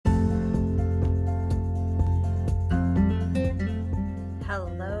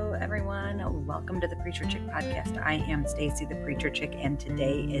welcome to the Preacher Chick Podcast. I am Stacy, the Preacher Chick, and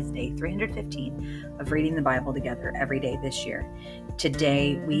today is day 315 of reading the Bible together every day this year.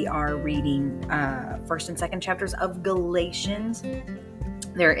 Today we are reading first and second chapters of Galatians.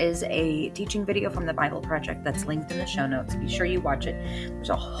 There is a teaching video from the Bible Project that's linked in the show notes. Be sure you watch it. There's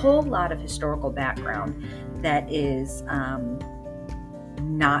a whole lot of historical background that is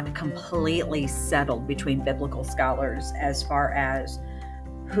not completely settled between biblical scholars as far as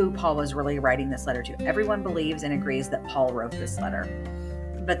who Paul was really writing this letter to. Everyone believes and agrees that Paul wrote this letter,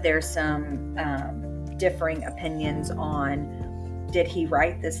 but there's some differing opinions on, did he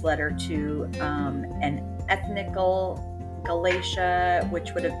write this letter to an ethnical Galatia,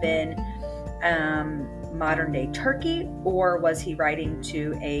 which would have been modern day Turkey, or was he writing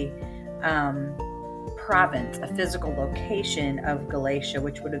to a province, a physical location of Galatia,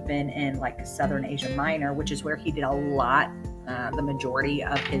 which would have been in like southern Asia Minor, which is where he did a lot, the majority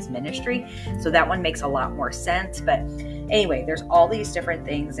of his ministry. So that one makes a lot more sense. But anyway, there's all these different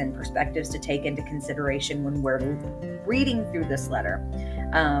things and perspectives to take into consideration when we're reading through this letter.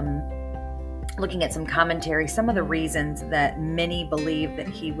 Looking at some commentary, some of the reasons that many believe that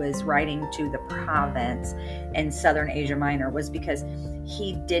he was writing to the province in southern Asia Minor was because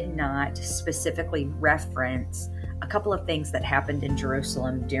he did not specifically reference a couple of things that happened in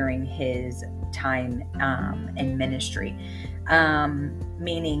Jerusalem during his time in ministry.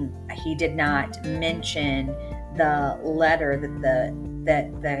 Meaning he did not mention the letter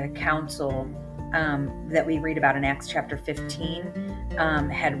that the council that we read about in Acts chapter 15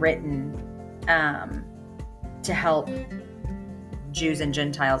 had written to help Jews and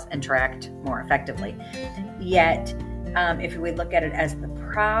Gentiles interact more effectively. Yet, if we look at it as the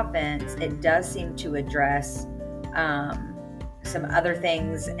province, it does seem to address some other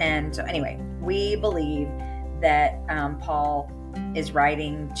things. And so anyway, we believe that Paul is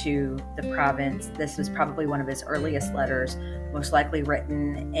writing to the province. This was probably one of his earliest letters, most likely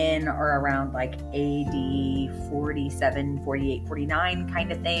written in or around like AD 47, 48, 49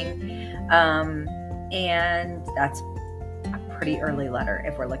 kind of thing. And that's a pretty early letter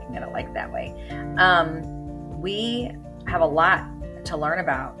if we're looking at it like that way. We have a lot to learn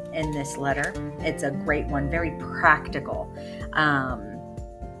about in this letter. It's a great one, very practical.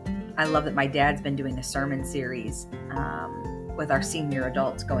 I love that my dad's been doing a sermon series with our senior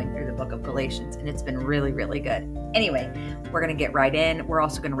adults going through the book of Galatians, and it's been really, really good. Anyway, we're going to get right in. We're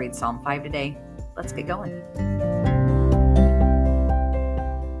also going to read Psalm 5 today. Let's get going.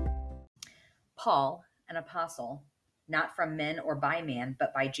 Paul, an apostle, not from men or by man,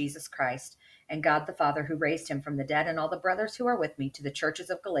 but by Jesus Christ, and God the Father who raised him from the dead, and all the brothers who are with me, to the churches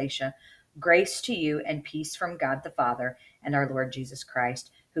of Galatia, grace to you and peace from God the Father and our Lord Jesus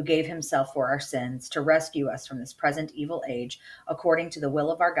Christ, who gave himself for our sins to rescue us from this present evil age, according to the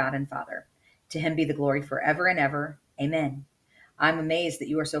will of our God and Father. To him be the glory forever and ever. Amen. I'm amazed that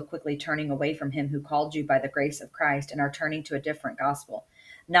you are so quickly turning away from him who called you by the grace of Christ and are turning to a different gospel.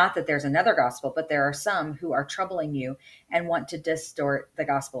 Not that there's another gospel, but there are some who are troubling you and want to distort the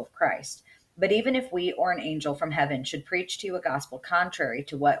gospel of Christ. But even if we or an angel from heaven should preach to you a gospel contrary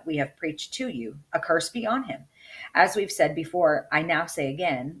to what we have preached to you, a curse be on him. As we've said before, I now say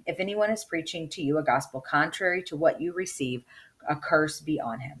again, if anyone is preaching to you a gospel contrary to what you receive, a curse be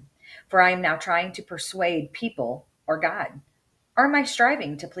on him. For I am now trying to persuade people or God. Or am I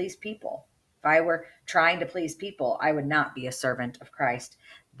striving to please people? If I were trying to please people, I would not be a servant of Christ.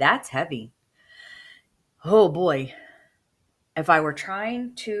 That's heavy. Oh boy. If I were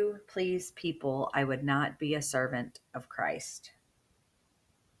trying to please people, I would not be a servant of Christ.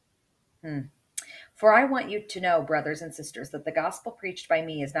 For I want you to know, brothers and sisters, that the gospel preached by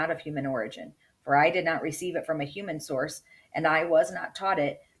me is not of human origin. For I did not receive it from a human source, and I was not taught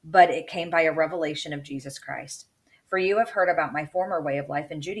it, but it came by a revelation of Jesus Christ. For you have heard about my former way of life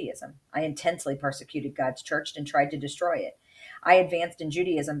in Judaism. I intensely persecuted God's church and tried to destroy it. I advanced in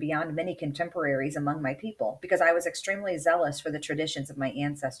Judaism beyond many contemporaries among my people, because I was extremely zealous for the traditions of my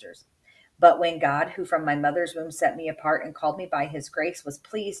ancestors. But when God, who from my mother's womb set me apart and called me by his grace, was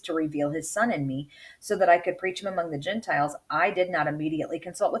pleased to reveal his Son in me so that I could preach him among the Gentiles, I did not immediately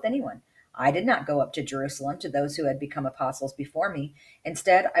consult with anyone. I did not go up to Jerusalem to those who had become apostles before me.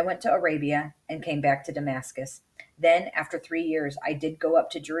 Instead, I went to Arabia and came back to Damascus. Then, after 3 years, I did go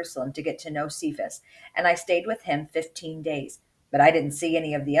up to Jerusalem to get to know Cephas, and I stayed with him 15 days. But I didn't see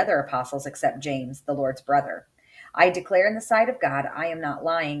any of the other apostles except James, the Lord's brother. I declare in the sight of God, I am not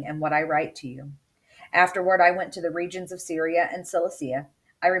lying in what I write to you. Afterward, I went to the regions of Syria and Cilicia.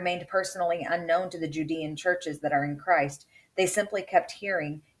 I remained personally unknown to the Judean churches that are in Christ. They simply kept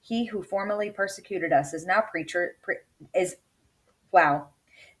hearing, he who formerly persecuted us is now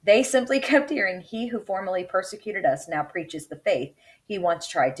They simply kept hearing, "He who formerly persecuted us now preaches the faith he once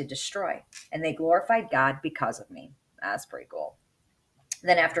tried to destroy." And they glorified God because of me. That's pretty cool.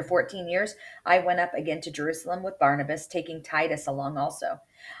 Then, after 14 years, I went up again to Jerusalem with Barnabas, taking Titus along also.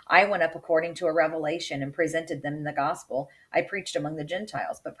 I went up according to a revelation and presented them the gospel I preached among the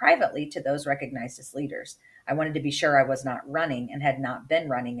Gentiles, but privately to those recognized as leaders. I wanted to be sure I was not running and had not been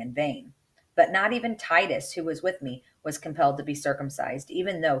running in vain. But not even Titus, who was with me, was compelled to be circumcised,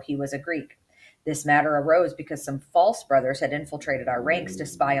 even though he was a Greek. This matter arose because some false brothers had infiltrated our ranks to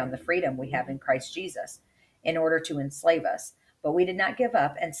spy on the freedom we have in Christ Jesus, in order to enslave us. But we did not give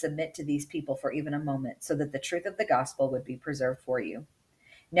up and submit to these people for even a moment, so that the truth of the gospel would be preserved for you.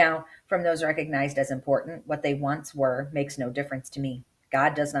 Now, from those recognized as important, what they once were makes no difference to me.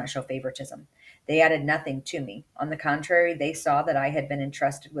 God does not show favoritism. They added nothing to me. On the contrary, they saw that I had been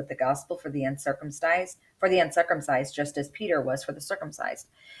entrusted with the gospel for the uncircumcised, just as Peter was for the circumcised.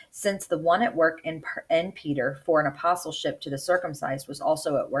 Since the one at work in Peter for an apostleship to the circumcised was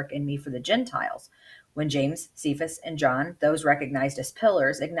also at work in me for the Gentiles. When James, Cephas, and John, those recognized as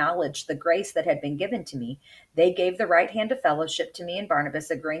pillars, acknowledged the grace that had been given to me, they gave the right hand of fellowship to me and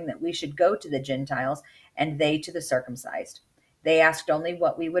Barnabas, agreeing that we should go to the Gentiles and they to the circumcised. They asked only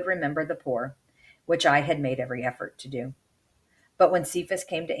what we would remember the poor, which I had made every effort to do. But when Cephas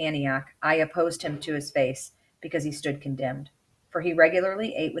came to Antioch, I opposed him to his face, because he stood condemned. For he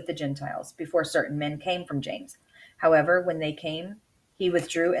regularly ate with the Gentiles, before certain men came from James. However, when they came, he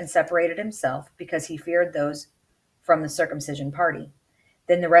withdrew and separated himself, because he feared those from the circumcision party.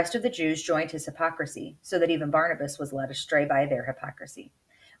 Then the rest of the Jews joined his hypocrisy, so that even Barnabas was led astray by their hypocrisy.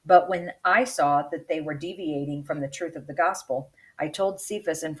 But when I saw that they were deviating from the truth of the gospel, I told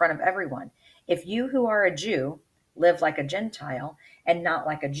Cephas in front of everyone, "If you who are a Jew live like a Gentile and not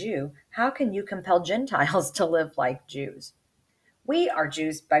like a Jew, how can you compel Gentiles to live like Jews? We are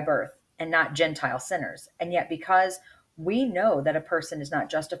Jews by birth and not Gentile sinners. And yet, because we know that a person is not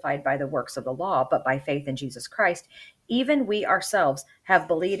justified by the works of the law, but by faith in Jesus Christ, even we ourselves have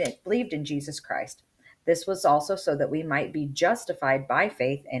believed in Jesus Christ. This was also so that we might be justified by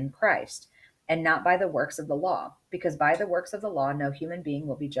faith in Christ and not by the works of the law, because by the works of the law, no human being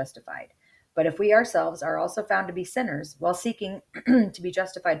will be justified. But if we ourselves are also found to be sinners while seeking to be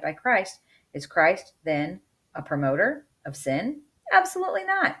justified by Christ, is Christ then a promoter of sin? Absolutely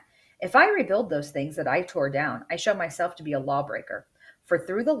not. If I rebuild those things that I tore down, I show myself to be a lawbreaker. For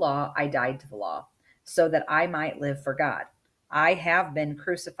through the law I died to the law, so that I might live for God. I have been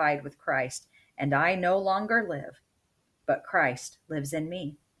crucified with Christ, and I no longer live, but Christ lives in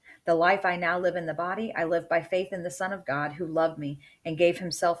me. The life I now live in the body, I live by faith in the Son of God who loved me and gave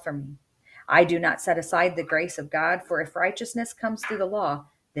himself for me. I do not set aside the grace of God, for if righteousness comes through the law,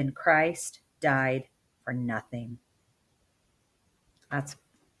 then Christ died for nothing."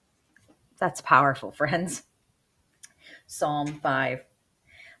 That's powerful, friends. Psalm 5.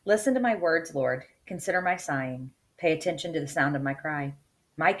 Listen to my words, Lord. Consider my sighing. Pay attention to the sound of my cry.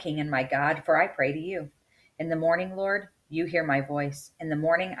 My King and my God, for I pray to you. In the morning, Lord, you hear my voice. In the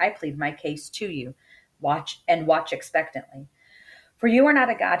morning, I plead my case to you. Watch expectantly. For you are not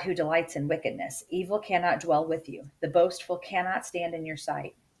a God who delights in wickedness. Evil cannot dwell with you. The boastful cannot stand in your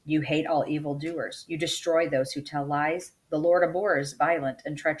sight. You hate all evildoers. You destroy those who tell lies. The Lord abhors violent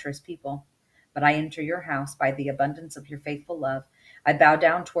and treacherous people. But I enter your house by the abundance of your faithful love. I bow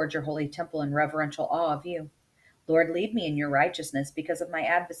down toward your holy temple in reverential awe of you. Lord, lead me in your righteousness because of my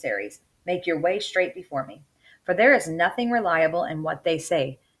adversaries. Make your way straight before me. For there is nothing reliable in what they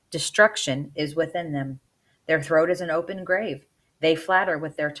say. Destruction is within them. Their throat is an open grave. They flatter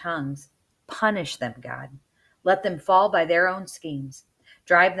with their tongues. Punish them, God. Let them fall by their own schemes.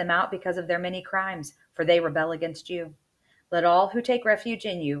 Drive them out because of their many crimes, for they rebel against you. Let all who take refuge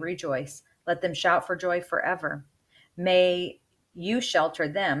in you rejoice. Let them shout for joy forever. May you shelter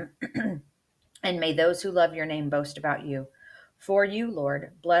them, and may those who love your name boast about you. For you,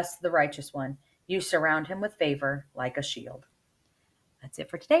 Lord, bless the righteous one. You surround him with favor like a shield. That's it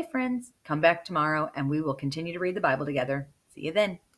for today, friends. Come back tomorrow, and we will continue to read the Bible together. See you then.